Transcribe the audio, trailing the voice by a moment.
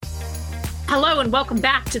Hello and welcome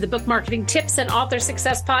back to the Book Marketing Tips and Author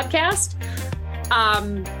Success Podcast.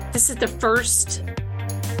 This is the first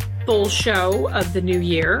full show of the new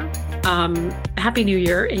year. Happy New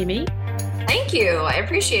Year, Amy. Thank you. I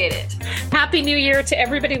appreciate it. Happy New Year to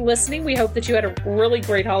everybody listening. We hope that you had a really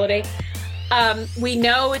great holiday. We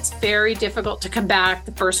know it's very difficult to come back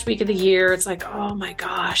the first week of the year. It's like, oh my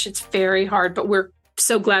gosh, it's very hard, but we're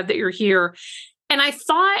so glad that you're here. And I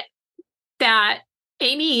thought that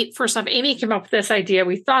Amy came up with this idea.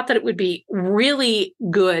 We thought that it would be really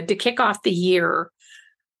good to kick off the year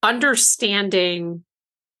understanding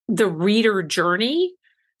the reader journey.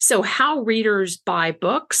 So how readers buy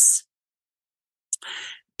books,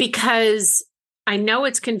 because I know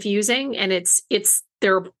it's confusing and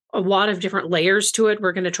there are a lot of different layers to it.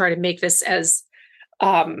 We're going to try to make this as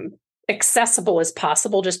accessible as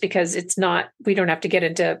possible, just because we don't have to get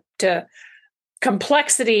into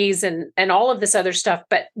complexities and all of this other stuff.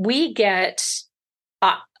 But we get,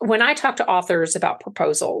 when I talk to authors about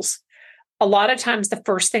proposals, a lot of times the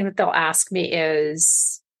first thing that they'll ask me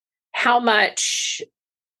is, how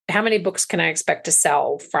many books can I expect to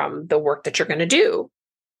sell from the work that you're going to do?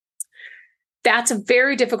 That's a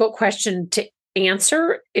very difficult question to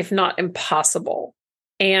answer, if not impossible.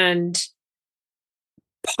 And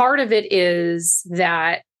part of it is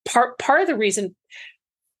that part of the reason,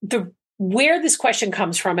 where this question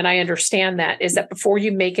comes from, and I understand that, is that before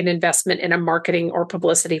you make an investment in a marketing or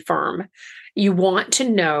publicity firm, you want to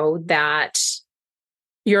know that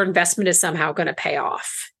your investment is somehow going to pay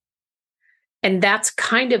off. And that's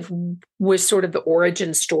kind of was sort of the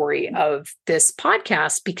origin story of this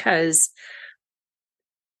podcast, because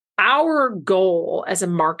our goal as a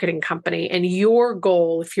marketing company, and your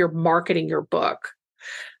goal if you're marketing your book,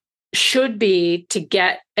 should be to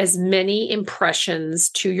get as many impressions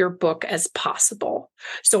to your book as possible.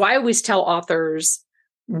 So I always tell authors,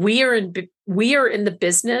 we are in the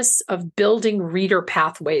business of building reader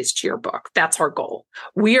pathways to your book. That's our goal.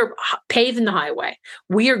 We are paving the highway.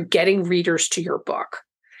 We are getting readers to your book.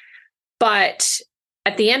 But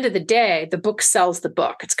at the end of the day, the book sells the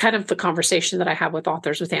book. It's kind of the conversation that I have with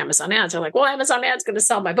authors with Amazon ads. They're like, well, Amazon ads going to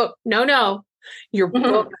sell my book. No, your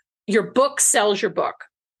book sells your book.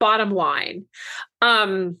 Bottom line.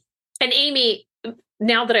 And Amy,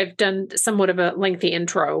 now that I've done somewhat of a lengthy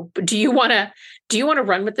intro, do you want to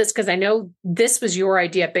run with this? Because I know this was your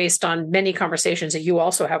idea based on many conversations that you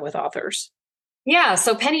also have with authors. Yeah.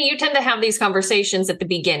 So Penny, you tend to have these conversations at the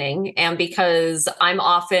beginning. And because I'm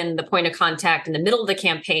often the point of contact in the middle of the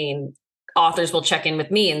campaign, authors will check in with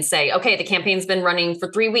me and say, okay, the campaign's been running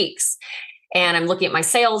for 3 weeks. And I'm looking at my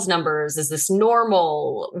sales numbers. Is this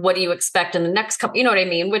normal? What do you expect in the next couple? You know what I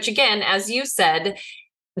mean? Which again, as you said,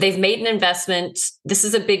 they've made an investment. This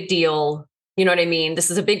is a big deal. You know what I mean?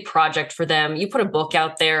 This is a big project for them. You put a book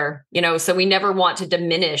out there, so we never want to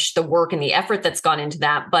diminish the work and the effort that's gone into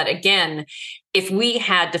that. But again, if we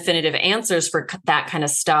had definitive answers for that kind of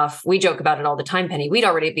stuff, we joke about it all the time, Penny, we'd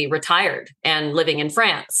already be retired and living in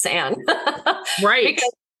France. And right.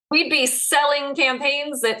 Because we'd be selling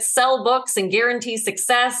campaigns that sell books and guarantee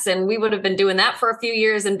success. And we would have been doing that for a few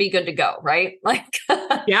years and be good to go. Right.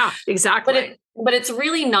 Yeah, exactly. But it's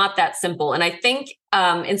really not that simple. And I think,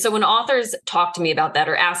 and so when authors talk to me about that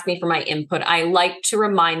or ask me for my input, I like to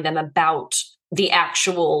remind them about the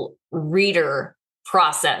actual reader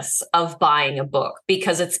process of buying a book,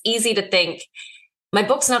 because it's easy to think, my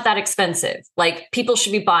book's not that expensive. Like, people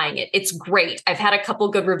should be buying it. It's great. I've had a couple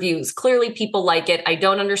good reviews. Clearly people like it. I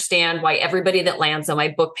don't understand why everybody that lands on my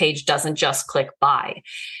book page doesn't just click buy.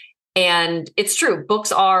 And it's true.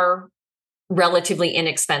 Books are relatively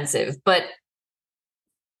inexpensive, but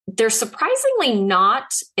they're surprisingly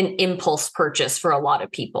not an impulse purchase for a lot of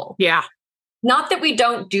people. Yeah. Not that we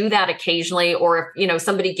don't do that occasionally, or if,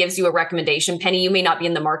 somebody gives you a recommendation, Penny, you may not be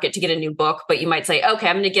in the market to get a new book, but you might say, okay,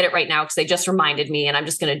 I'm going to get it right now because they just reminded me and I'm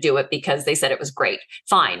just going to do it because they said it was great.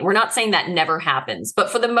 Fine. We're not saying that never happens,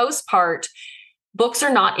 but for the most part, books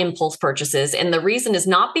are not impulse purchases. And the reason is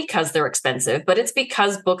not because they're expensive, but it's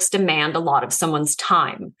because books demand a lot of someone's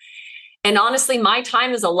time. And honestly, my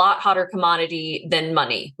time is a lot hotter commodity than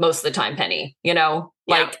money most of the time, Penny,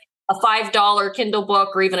 like a $5 Kindle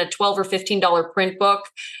book or even a $12 or $15 print book.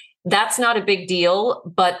 That's not a big deal,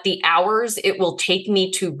 but the hours it will take me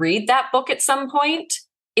to read that book at some point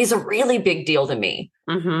is a really big deal to me.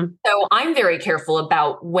 Mm-hmm. So I'm very careful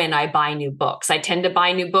about when I buy new books. I tend to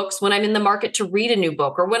buy new books when I'm in the market to read a new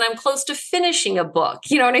book or when I'm close to finishing a book.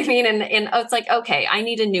 You know what I mean? And it's like, okay, I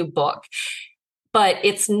need a new book. But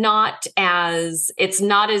it's not as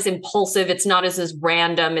impulsive. It's not as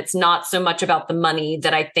random. It's not so much about the money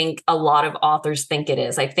that I think a lot of authors think it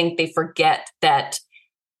is. I think they forget that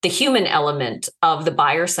the human element of the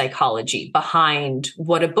buyer psychology behind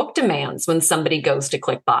what a book demands when somebody goes to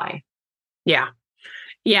click buy. Yeah.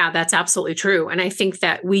 Yeah, that's absolutely true. And I think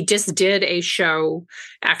that we just did a show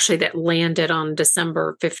actually that landed on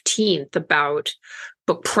December 15th about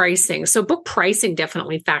book pricing. So book pricing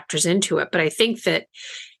definitely factors into it. But I think that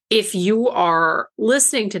if you are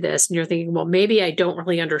listening to this and you're thinking, well, maybe I don't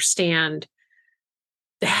really understand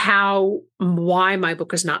why my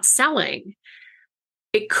book is not selling.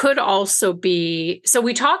 It could also be, so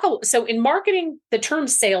in marketing, the term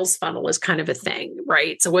sales funnel is kind of a thing,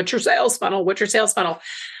 right? So what's your sales funnel? What's your sales funnel?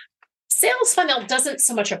 Sales funnel doesn't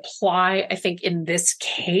so much apply, I think, in this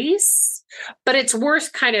case, but it's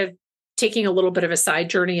worth kind of taking a little bit of a side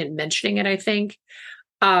journey and mentioning it, I think,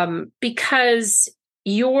 because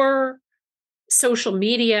your social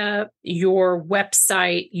media, your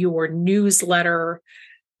website, your newsletter,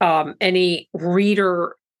 any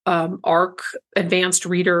reader advanced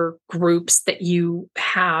reader groups that you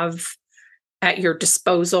have at your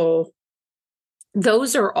disposal,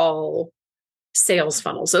 those are all sales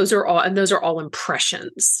funnels. Those are all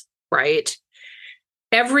impressions, right?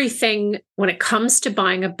 Everything, when it comes to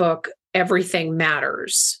buying a book, everything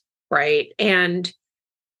matters, right? And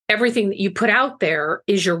everything that you put out there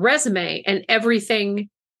is your resume, and everything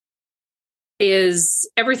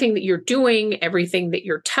that you're doing, everything that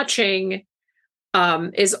you're touching,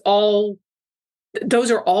 those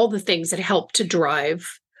are all the things that help to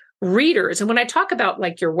drive readers. And when I talk about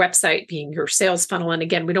like your website being your sales funnel, and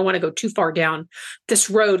again, we don't want to go too far down this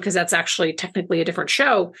road because that's actually technically a different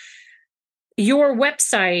show. Your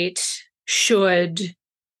website should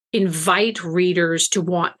invite readers to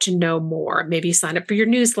want to know more, maybe sign up for your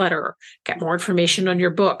newsletter, get more information on your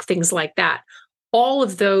book, things like that. All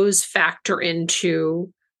of those factor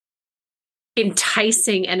into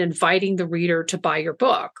enticing and inviting the reader to buy your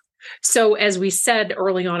book. So as we said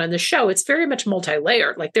early on in the show, it's very much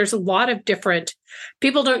multi-layered. Like there's a lot of different,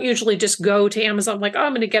 people don't usually just go to Amazon like, oh,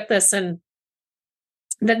 I'm going to get this. And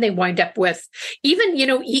then they wind up with even,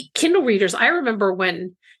 Kindle readers. I remember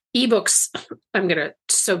when ebooks, I'm going to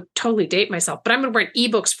so totally date myself, but I remember when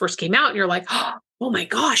ebooks first came out and you're like, oh my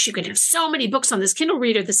gosh, you can have so many books on this Kindle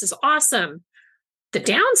reader. This is awesome. The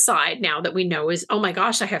downside now that we know is, oh my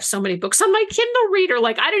gosh, I have so many books on my Kindle reader.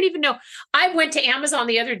 Like, I don't even know. I went to Amazon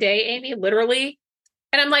the other day, Amy, literally,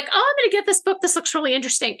 and I'm like, oh, I'm going to get this book. This looks really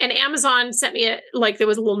interesting. And Amazon sent me there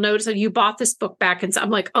was a little notice that you bought this book back. And so I'm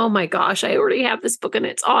like, oh my gosh, I already have this book and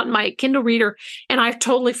it's on my Kindle reader. And I've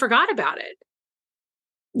totally forgot about it.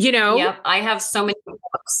 Yeah, I have so many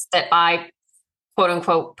books that I quote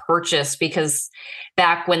unquote purchased because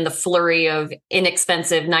back when the flurry of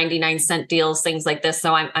inexpensive 99-cent deals, things like this.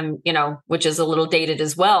 So I'm, which is a little dated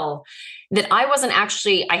as well, that I wasn't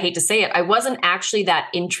actually, I hate to say it, I wasn't actually that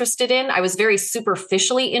interested in. I was very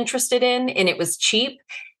superficially interested in, and it was cheap.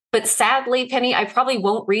 But sadly, Penny, I probably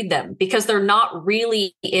won't read them because they're not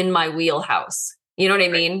really in my wheelhouse. You know what I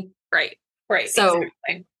mean? Right. So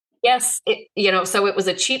exactly. Yes, so it was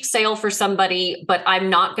a cheap sale for somebody, but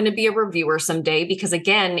I'm not going to be a reviewer someday because,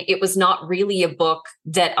 again, it was not really a book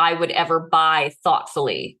that I would ever buy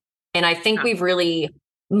thoughtfully. And I think we've really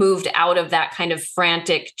moved out of that kind of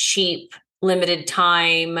frantic, cheap, limited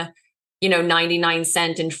time,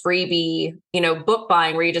 99-cent and freebie, book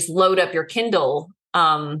buying where you just load up your Kindle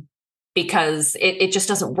because it just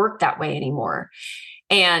doesn't work that way anymore.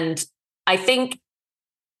 And I think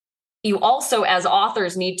you also, as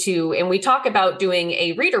authors, need to, and we talk about doing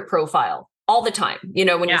a reader profile all the time,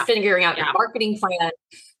 when you're figuring out your marketing plan,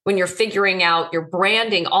 when you're figuring out your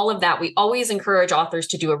branding, all of that, we always encourage authors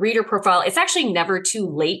to do a reader profile. It's actually never too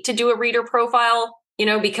late to do a reader profile,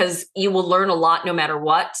 because you will learn a lot no matter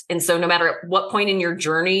what. And so no matter what point in your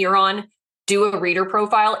journey you're on, do a reader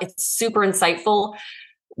profile. It's super insightful.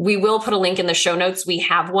 We will put a link in the show notes. We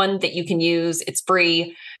have one that you can use. It's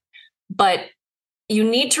free, but you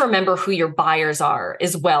need to remember who your buyers are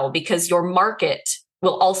as well, because your market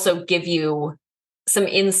will also give you some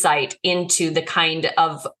insight into the kind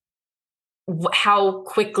of how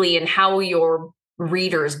quickly and how your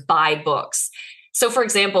readers buy books. So, for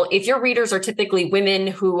example, if your readers are typically women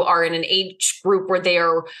who are in an age group where they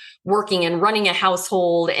are working and running a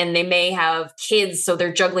household and they may have kids, so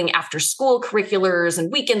they're juggling after school curriculars and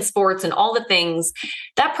weekend sports and all the things,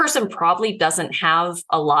 that person probably doesn't have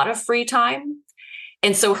a lot of free time.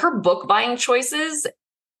 And so her book buying choices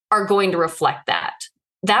are going to reflect that.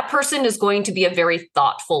 That person is going to be a very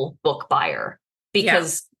thoughtful book buyer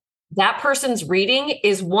because that person's reading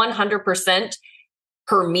is 100%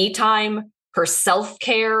 her me time, her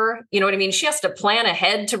self-care. You know what I mean? She has to plan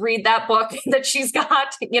ahead to read that book that she's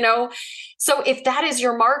got, So if that is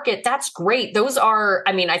your market, that's great. Those are,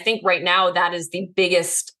 I think right now that is the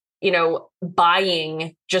biggest,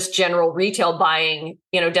 buying, just general retail buying,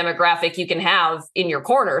 demographic you can have in your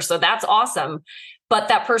corner. So that's awesome. But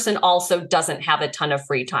that person also doesn't have a ton of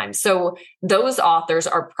free time. So those authors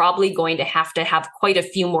are probably going to have quite a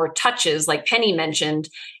few more touches, like Penny mentioned,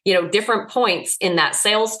 different points in that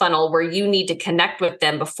sales funnel where you need to connect with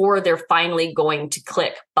them before they're finally going to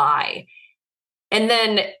click buy. And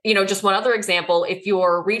then, just one other example, if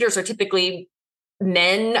your readers are typically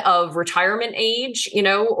men of retirement age,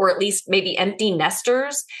 or at least maybe empty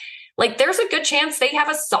nesters, like there's a good chance they have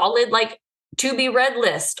a solid, like, to be read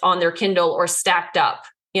list on their Kindle or stacked up,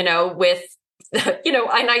 with,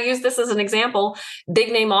 and I use this as an example,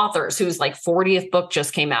 big name authors whose like 40th book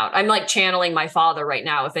just came out. I'm like channeling my father right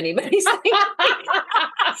now, if anybody's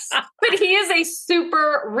but he is a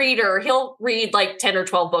super reader. He'll read like 10 or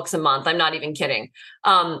 12 books a month. I'm not even kidding.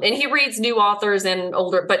 And he reads new authors and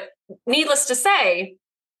older, but needless to say,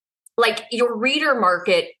 like your reader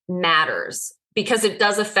market matters because it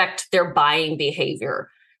does affect their buying behavior.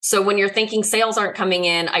 So when you're thinking sales aren't coming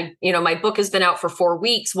in, my book has been out for 4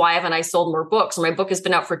 weeks. Why haven't I sold more books? Or my book has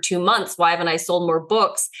been out for 2 months. Why haven't I sold more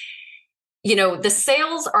books? The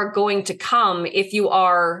sales are going to come if you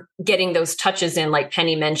are getting those touches in, like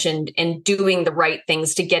Penny mentioned, and doing the right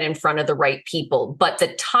things to get in front of the right people. But the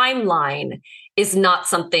timeline is not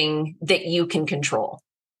something that you can control.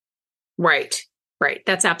 Right.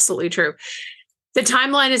 That's absolutely true. The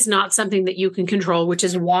timeline is not something that you can control, which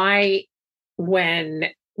is why when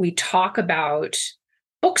we talk about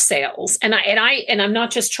book sales, and I'm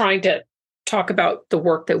not just trying to talk about the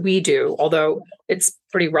work that we do, although it's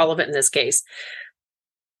pretty relevant in this case.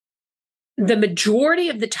 The majority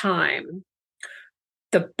of the time,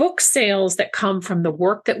 the book sales that come from the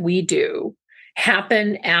work that we do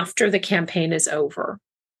happen after the campaign is over.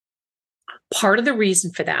 Part of the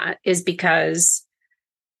reason for that is because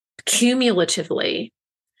cumulatively,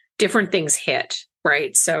 different things hit,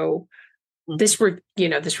 right? So this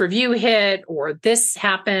review hit, or this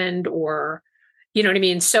happened, or, you know what I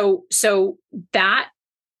mean? So that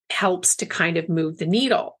helps to kind of move the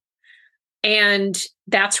needle. And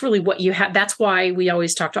that's really what you have. That's why we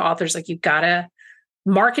always talk to authors, like,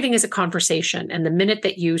 marketing is a conversation. And the minute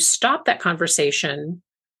that you stop that conversation,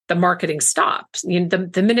 the marketing stops.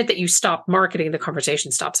 The minute that you stop marketing, the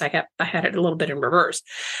conversation stops. I had it a little bit in reverse.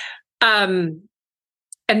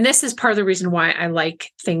 And this is part of the reason why I like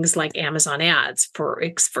things like Amazon ads, for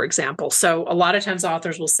example. So a lot of times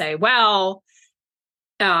authors will say, well,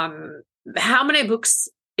 how many books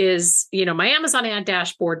is, my Amazon ad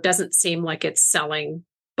dashboard doesn't seem like it's selling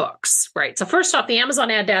books, right? So first off, the Amazon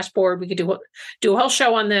ad dashboard, we could do a whole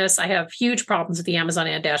show on this. I have huge problems with the Amazon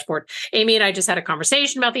ad dashboard. Amy and I just had a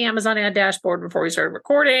conversation about the Amazon ad dashboard before we started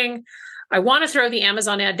recording. I want to throw the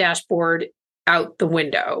Amazon ad dashboard out the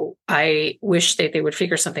window. I wish that they would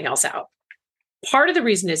figure something else out. Part of the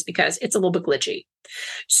reason is because it's a little bit glitchy.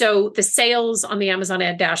 So the sales on the Amazon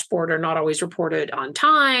ad dashboard are not always reported on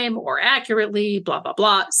time or accurately, blah, blah,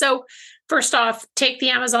 blah. So first off, take the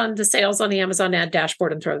sales on the Amazon ad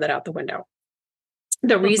dashboard and throw that out the window.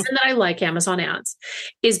 The reason that I like Amazon ads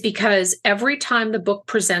is because every time the book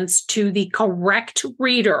presents to the correct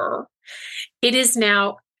reader, it is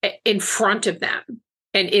now in front of them.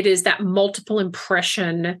 And it is that multiple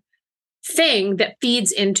impression thing that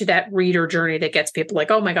feeds into that reader journey that gets people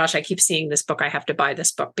like, oh my gosh, I keep seeing this book. I have to buy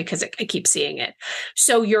this book because I keep seeing it.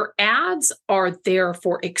 So your ads are there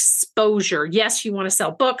for exposure. Yes, you want to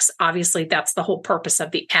sell books. Obviously, that's the whole purpose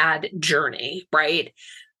of the ad journey, right?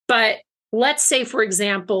 But let's say, for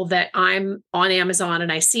example, that I'm on Amazon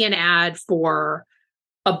and I see an ad for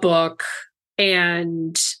a book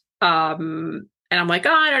and I'm like,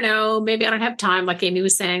 oh, I don't know, maybe I don't have time. Like Amy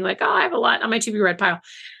was saying, like, oh, I have a lot on my to be read pile.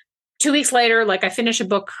 2 weeks later, like I finish a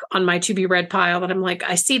book on my to be read pile and I'm like,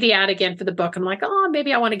 I see the ad again for the book. I'm like, oh,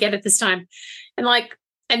 maybe I want to get it this time. And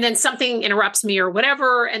then something interrupts me or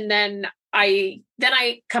whatever. And then I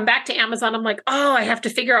come back to Amazon. I'm like, oh, I have to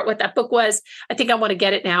figure out what that book was. I think I want to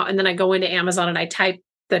get it now. And then I go into Amazon and I type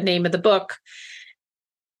the name of the book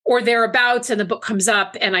or thereabouts, and the book comes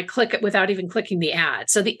up and I click it without even clicking the ad.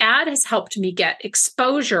 So the ad has helped me get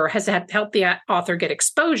exposure, has helped the author get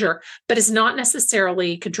exposure, but is not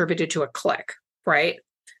necessarily contributed to a click, right?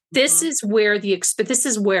 This is where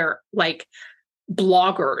like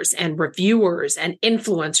bloggers and reviewers and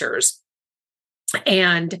influencers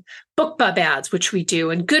and BookBub ads, which we do,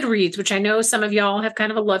 and Goodreads, which I know some of y'all have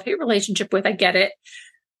kind of a love-hate relationship with. I get it.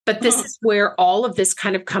 But this is where all of this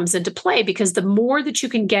kind of comes into play, because the more that you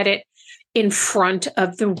can get it in front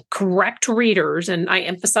of the correct readers, and I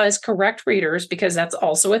emphasize correct readers because that's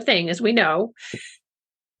also a thing, as we know,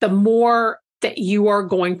 the more that you are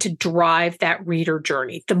going to drive that reader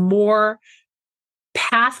journey, the more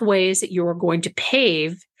pathways that you are going to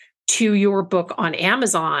pave to your book on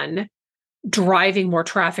Amazon, driving more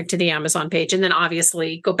traffic to the Amazon page. And then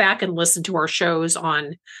obviously go back and listen to our shows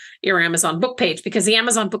on your Amazon book page, because the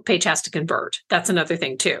Amazon book page has to convert. That's another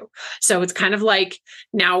thing too. So it's kind of like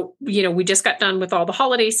now, we just got done with all the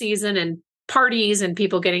holiday season and parties and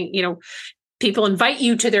people getting, people invite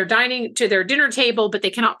you to their dinner table, but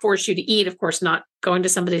they cannot force you to eat. Of course, not going to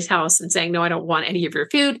somebody's house and saying, no, I don't want any of your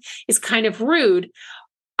food is kind of rude.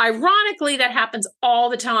 Ironically, that happens all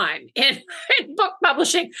the time in book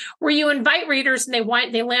publishing, where you invite readers and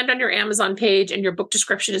they land on your Amazon page and your book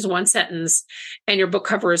description is one sentence and your book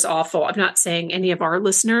cover is awful. I'm not saying any of our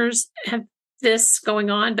listeners have this going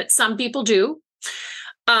on, but some people do.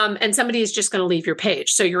 And somebody is just going to leave your page.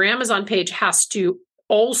 So your Amazon page has to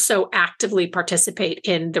also actively participate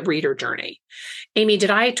in the reader journey. Amy, did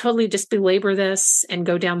I totally just belabor this and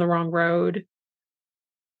go down the wrong road?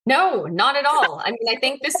 No, not at all. I mean, I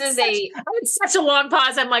think this is such a long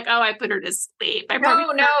pause. I'm like, oh, I put her to sleep.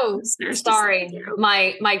 No, sorry.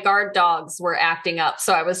 My guard dogs were acting up,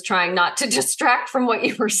 so I was trying not to distract from what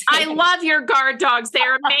you were saying. I love your guard dogs.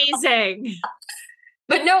 They're amazing.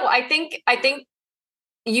 But no, I think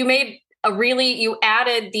you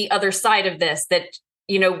added the other side of this, that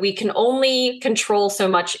we can only control so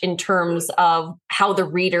much in terms of how the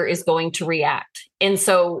reader is going to react. And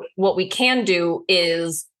so what we can do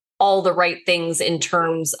is all the right things in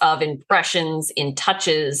terms of impressions, in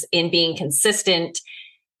touches, in being consistent,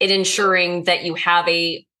 in ensuring that you have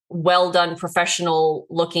a well done, professional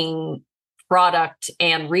looking product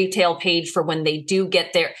and retail page for when they do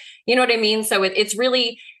get there. You know what I mean? So it's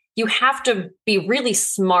really, you have to be really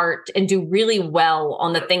smart and do really well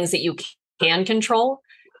on the things that you can control.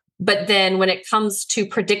 But then when it comes to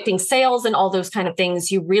predicting sales and all those kind of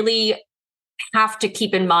things, you really have to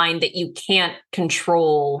keep in mind that you can't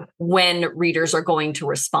control when readers are going to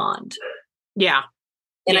respond. Yeah.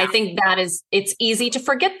 And I think it's easy to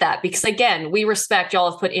forget that, because again, we respect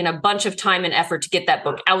y'all have put in a bunch of time and effort to get that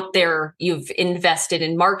book out there. You've invested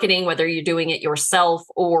in marketing, whether you're doing it yourself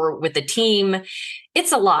or with a team.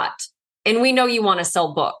 It's a lot. And we know you want to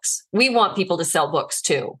sell books. We want people to sell books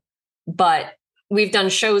too. But we've done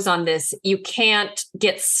shows on this. You can't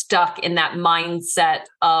get stuck in that mindset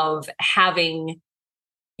of having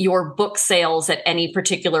your book sales at any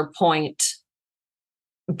particular point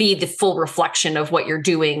be the full reflection of what you're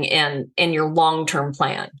doing in your long-term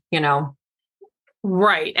plan,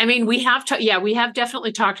 Right. I mean, we have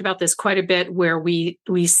definitely talked about this quite a bit, where we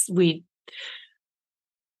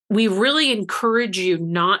really encourage you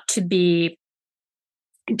not to be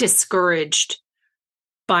discouraged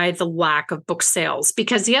by the lack of book sales,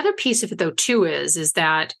 because the other piece of it though too is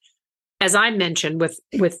that, as I mentioned with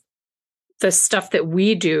the stuff that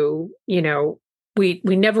we do, we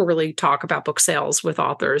never really talk about book sales with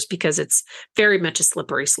authors because it's very much a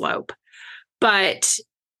slippery slope. But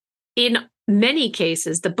in many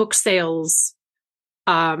cases, the book sales,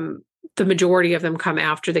 the majority of them come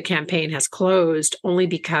after the campaign has closed, only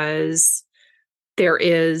because there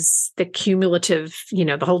is the cumulative,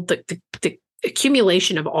 the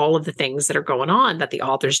accumulation of all of the things that are going on that the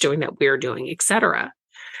author's doing, that we're doing, et cetera.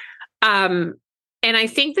 And I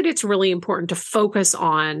think that it's really important to focus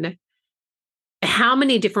on how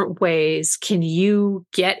many different ways can you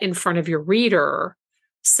get in front of your reader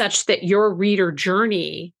such that your reader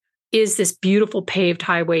journey is this beautiful paved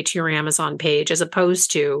highway to your Amazon page, as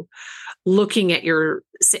opposed to looking at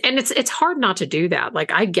and it's hard not to do that.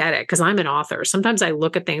 Like, I get it, because I'm an author. Sometimes I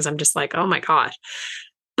look at things, I'm just like, oh my gosh.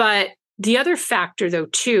 But the other factor though,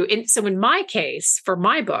 too, so in my case, for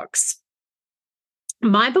my books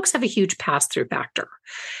have a huge pass-through factor.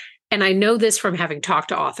 And I know this from having talked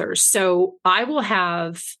to authors. So I will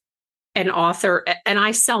have an author, and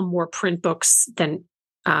I sell more print books than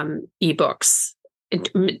ebooks,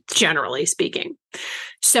 generally speaking.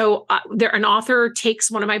 So an author takes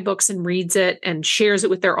one of my books and reads it and shares it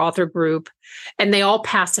with their author group, and they all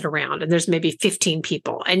pass it around. And there's maybe 15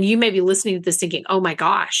 people. And you may be listening to this thinking, oh my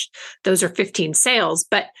gosh, those are 15 sales.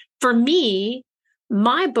 But for me,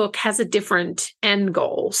 my book has a different end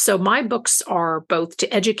goal. So my books are both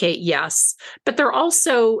to educate, yes, but they're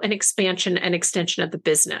also an expansion and extension of the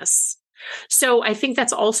business. So I think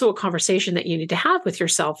that's also a conversation that you need to have with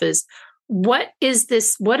yourself is, what is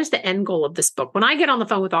the end goal of this book? When I get on the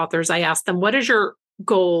phone with authors, I ask them, what is your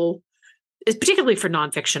goal? Particularly for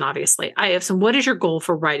nonfiction, obviously. I have what is your goal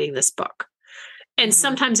for writing this book? And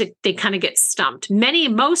sometimes they kind of get stumped.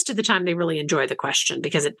 Most of the time, they really enjoy the question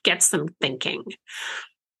because it gets them thinking.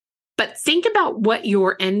 But think about what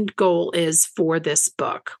your end goal is for this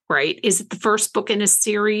book, right? Is it the first book in a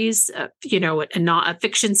series, not a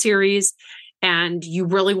fiction series, and you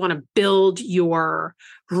really want to build your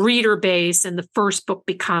reader base, and the first book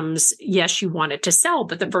becomes, yes, you want it to sell,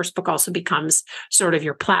 but the first book also becomes sort of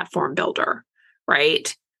your platform builder,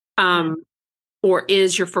 right? Or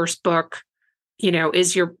is your first book,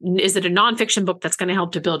 is it a nonfiction book that's going to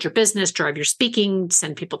help to build your business, drive your speaking,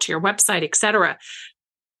 send people to your website, et cetera?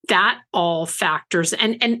 That all factors.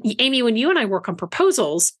 And Amy, when you and I work on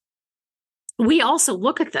proposals, we also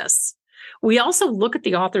look at this. We also look at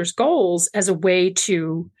the author's goals as a way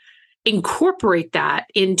to incorporate that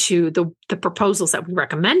into the proposals that we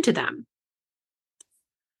recommend to them.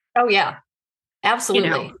 Oh, yeah,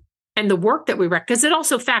 absolutely. And the work that we because it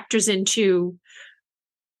also factors into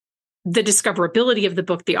the discoverability of the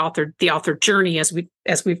book, the author journey, as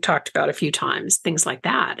we've talked about a few times, things like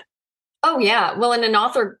that. Oh, yeah. Well, and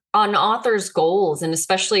on authors' goals, and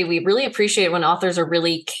especially we really appreciate when authors are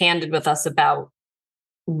really candid with us about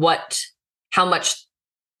how much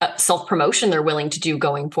self-promotion they're willing to do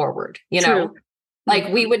going forward. True. Like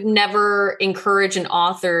we would never encourage an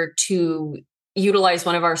author to utilize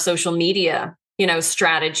one of our social media,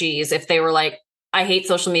 strategies if they were like, I hate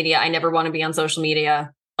social media. I never want to be on social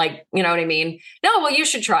media. Like, you know what I mean? No, well, you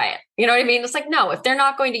should try it. You know what I mean? It's like, no, if they're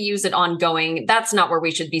not going to use it ongoing, that's not where we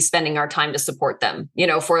should be spending our time to support them,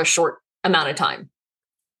 for a short amount of time.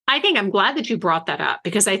 I think I'm glad that you brought that up,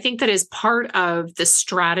 because I think that is part of the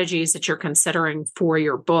strategies that you're considering for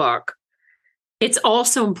your book. It's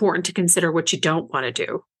also important to consider what you don't want to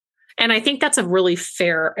do. And I think that's a very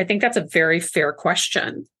fair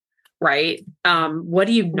question, right? What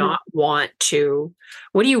do you not want to,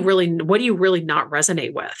 what do you really not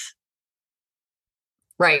resonate with?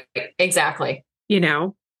 Right. Exactly.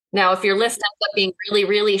 Now, if your list ends up being really,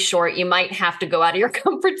 really short, you might have to go out of your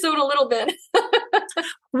comfort zone a little bit.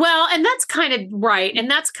 Well, and that's kind of right. And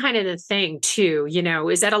that's kind of the thing too,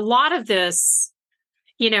 is that a lot of this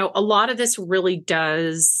really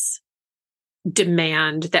does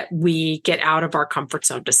demand that we get out of our comfort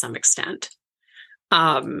zone to some extent,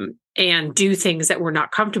 and do things that we're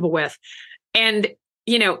not comfortable with. And,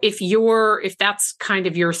 if that's kind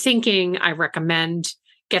of your thinking, I recommend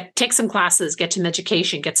take some classes, get some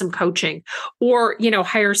education, get some coaching, or,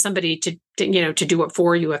 hire somebody to do it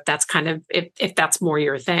for you if that's if that's more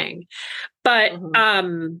your thing. But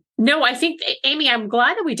no, I think, Amy, I'm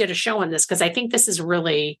glad that we did a show on this, because I think this is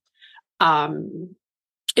really,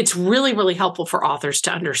 it's really, really helpful for authors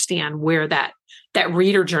to understand where that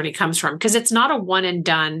reader journey comes from, because it's not a one and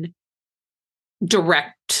done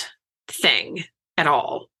direct thing at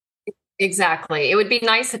all. Exactly. It would be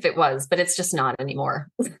nice if it was, but it's just not anymore.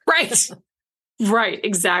 Right. Right.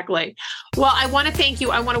 Exactly. Well, I want to thank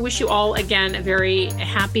you. I want to wish you all again a very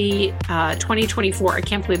happy 2024. I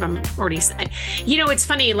can't believe I'm already it's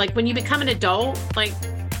funny, like when you become an adult, like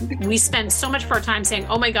we spend so much of our time saying,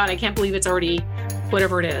 oh my God, I can't believe it's already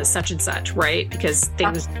whatever it is, such and such, right? Because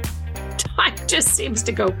time just seems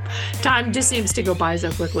to go by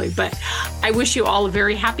so quickly. But I wish you all a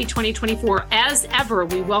very happy 2024. As ever,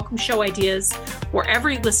 we welcome show ideas wherever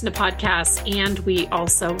you listen to podcasts, and we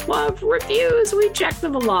also love reviews. We check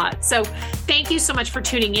them a lot. So thank you so much for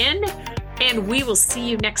tuning in, and we will see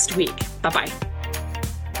you next week. Bye-bye.